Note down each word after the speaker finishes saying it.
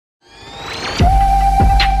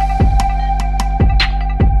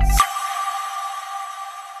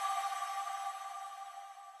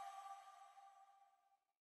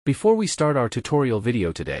Before we start our tutorial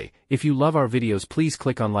video today, if you love our videos, please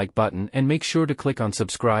click on like button and make sure to click on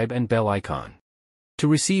subscribe and bell icon to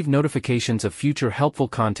receive notifications of future helpful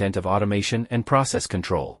content of automation and process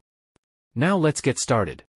control. Now let's get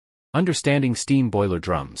started. Understanding steam boiler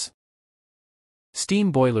drums.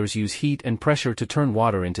 Steam boilers use heat and pressure to turn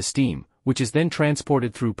water into steam, which is then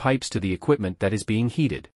transported through pipes to the equipment that is being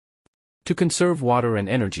heated. To conserve water and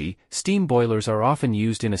energy, steam boilers are often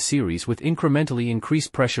used in a series with incrementally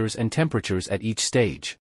increased pressures and temperatures at each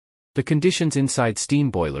stage. The conditions inside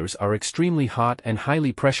steam boilers are extremely hot and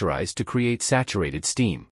highly pressurized to create saturated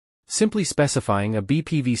steam. Simply specifying a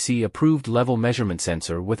BPVC-approved level measurement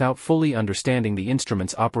sensor without fully understanding the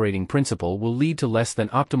instrument's operating principle will lead to less than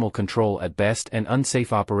optimal control at best and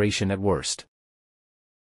unsafe operation at worst.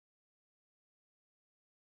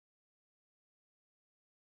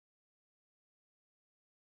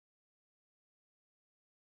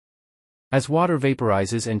 As water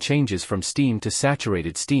vaporizes and changes from steam to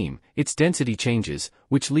saturated steam, its density changes,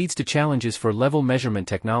 which leads to challenges for level measurement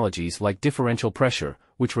technologies like differential pressure,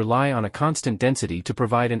 which rely on a constant density to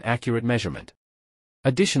provide an accurate measurement.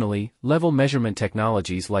 Additionally, level measurement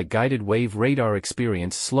technologies like guided wave radar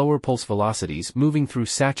experience slower pulse velocities moving through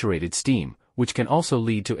saturated steam, which can also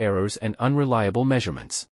lead to errors and unreliable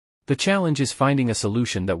measurements. The challenge is finding a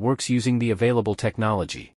solution that works using the available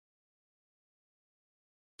technology.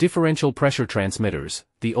 Differential pressure transmitters,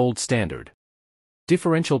 the old standard.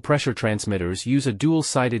 Differential pressure transmitters use a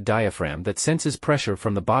dual-sided diaphragm that senses pressure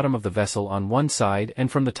from the bottom of the vessel on one side and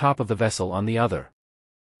from the top of the vessel on the other.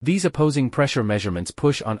 These opposing pressure measurements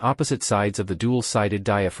push on opposite sides of the dual-sided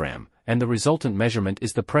diaphragm, and the resultant measurement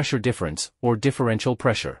is the pressure difference, or differential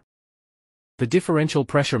pressure. The differential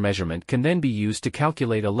pressure measurement can then be used to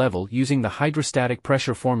calculate a level using the hydrostatic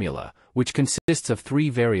pressure formula, which consists of three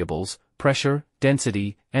variables: pressure,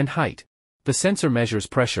 density, and height. The sensor measures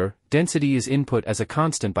pressure, density is input as a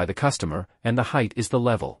constant by the customer, and the height is the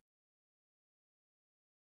level.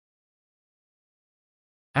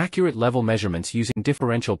 Accurate level measurements using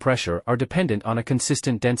differential pressure are dependent on a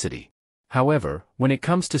consistent density. However, when it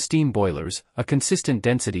comes to steam boilers, a consistent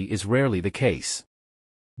density is rarely the case.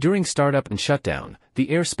 During startup and shutdown, the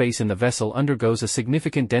airspace in the vessel undergoes a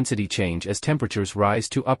significant density change as temperatures rise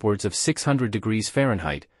to upwards of 600 degrees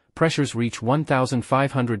Fahrenheit, pressures reach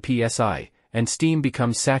 1,500 psi, and steam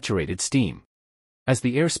becomes saturated steam. As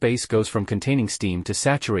the airspace goes from containing steam to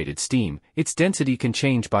saturated steam, its density can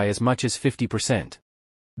change by as much as 50%.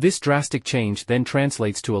 This drastic change then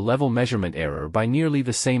translates to a level measurement error by nearly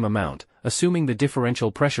the same amount, assuming the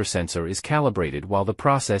differential pressure sensor is calibrated while the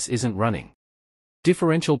process isn't running.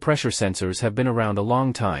 Differential pressure sensors have been around a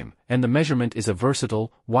long time, and the measurement is a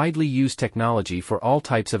versatile, widely used technology for all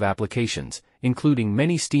types of applications, including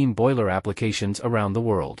many steam boiler applications around the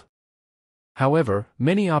world. However,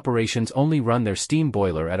 many operations only run their steam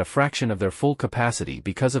boiler at a fraction of their full capacity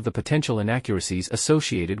because of the potential inaccuracies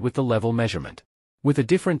associated with the level measurement. With a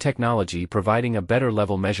different technology providing a better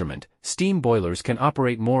level measurement, steam boilers can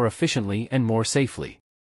operate more efficiently and more safely.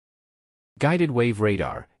 Guided wave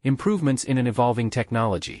radar, improvements in an evolving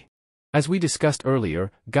technology. As we discussed earlier,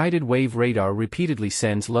 guided wave radar repeatedly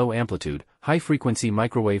sends low-amplitude, high-frequency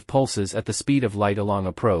microwave pulses at the speed of light along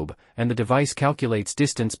a probe, and the device calculates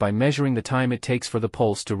distance by measuring the time it takes for the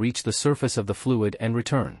pulse to reach the surface of the fluid and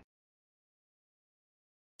return.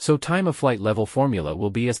 So time-of-flight level formula will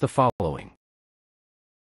be as the following.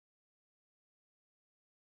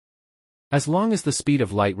 As long as the speed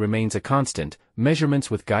of light remains a constant, measurements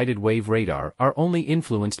with guided wave radar are only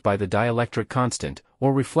influenced by the dielectric constant,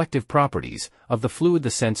 or reflective properties, of the fluid the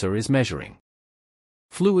sensor is measuring.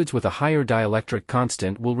 Fluids with a higher dielectric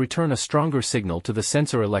constant will return a stronger signal to the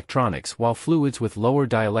sensor electronics, while fluids with lower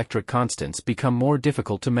dielectric constants become more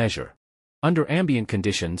difficult to measure. Under ambient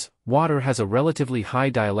conditions, water has a relatively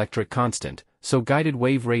high dielectric constant, so guided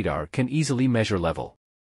wave radar can easily measure level.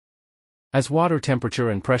 As water temperature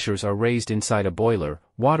and pressures are raised inside a boiler,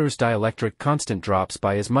 water's dielectric constant drops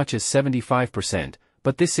by as much as 75%,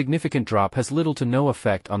 but this significant drop has little to no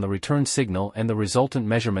effect on the return signal and the resultant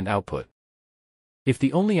measurement output. If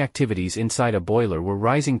the only activities inside a boiler were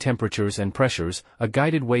rising temperatures and pressures, a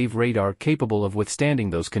guided wave radar capable of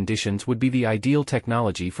withstanding those conditions would be the ideal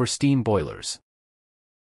technology for steam boilers.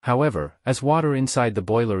 However, as water inside the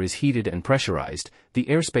boiler is heated and pressurized, the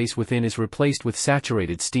airspace within is replaced with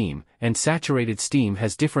saturated steam, and saturated steam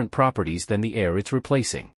has different properties than the air it's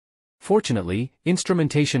replacing. Fortunately,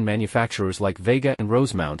 instrumentation manufacturers like Vega and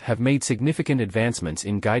Rosemount have made significant advancements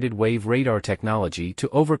in guided wave radar technology to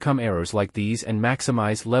overcome errors like these and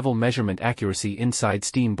maximize level measurement accuracy inside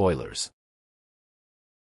steam boilers.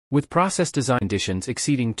 With process design conditions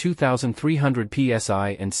exceeding 2,300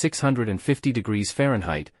 psi and 650 degrees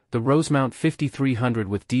Fahrenheit, the Rosemount 5300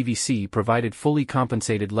 with DVC provided fully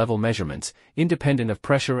compensated level measurements, independent of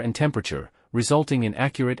pressure and temperature, resulting in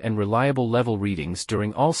accurate and reliable level readings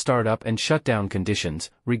during all startup and shutdown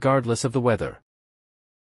conditions, regardless of the weather.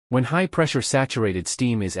 When high-pressure saturated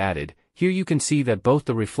steam is added, here you can see that both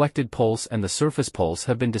the reflected pulse and the surface pulse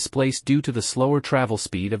have been displaced due to the slower travel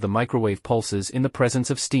speed of the microwave pulses in the presence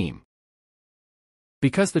of steam.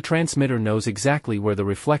 Because the transmitter knows exactly where the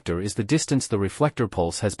reflector is, the distance the reflector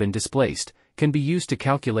pulse has been displaced can be used to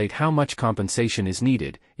calculate how much compensation is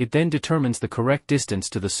needed. It then determines the correct distance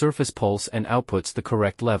to the surface pulse and outputs the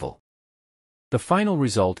correct level. The final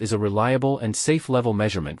result is a reliable and safe level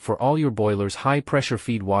measurement for all your boiler's high-pressure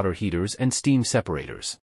feed water heaters and steam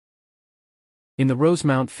separators. In the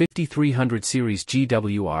Rosemount 5300 series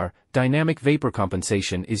GWR, dynamic vapor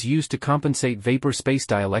compensation is used to compensate vapor space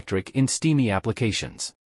dielectric in steamy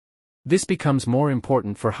applications. This becomes more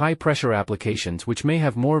important for high-pressure applications which may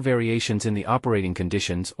have more variations in the operating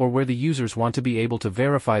conditions or where the users want to be able to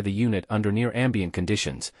verify the unit under near ambient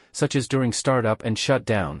conditions, such as during startup and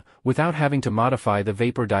shutdown, without having to modify the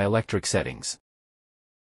vapor dielectric settings.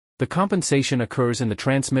 The compensation occurs in the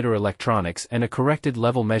transmitter electronics and a corrected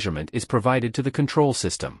level measurement is provided to the control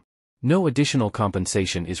system. No additional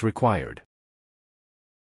compensation is required.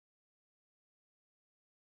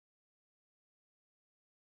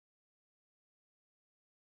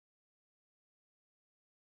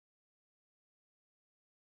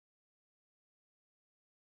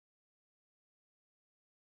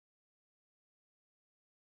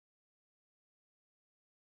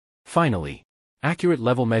 Finally, accurate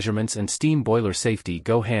level measurements and steam boiler safety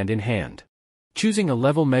go hand in hand. Choosing a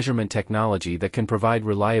level measurement technology that can provide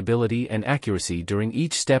reliability and accuracy during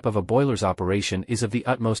each step of a boiler's operation is of the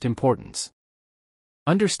utmost importance.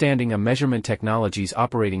 Understanding a measurement technology's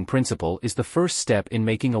operating principle is the first step in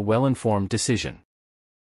making a well-informed decision.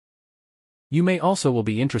 You may also will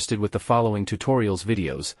be interested with the following tutorials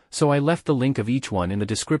videos, so I left the link of each one in the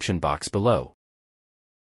description box below.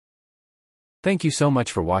 Thank you so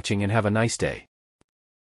much for watching and have a nice day.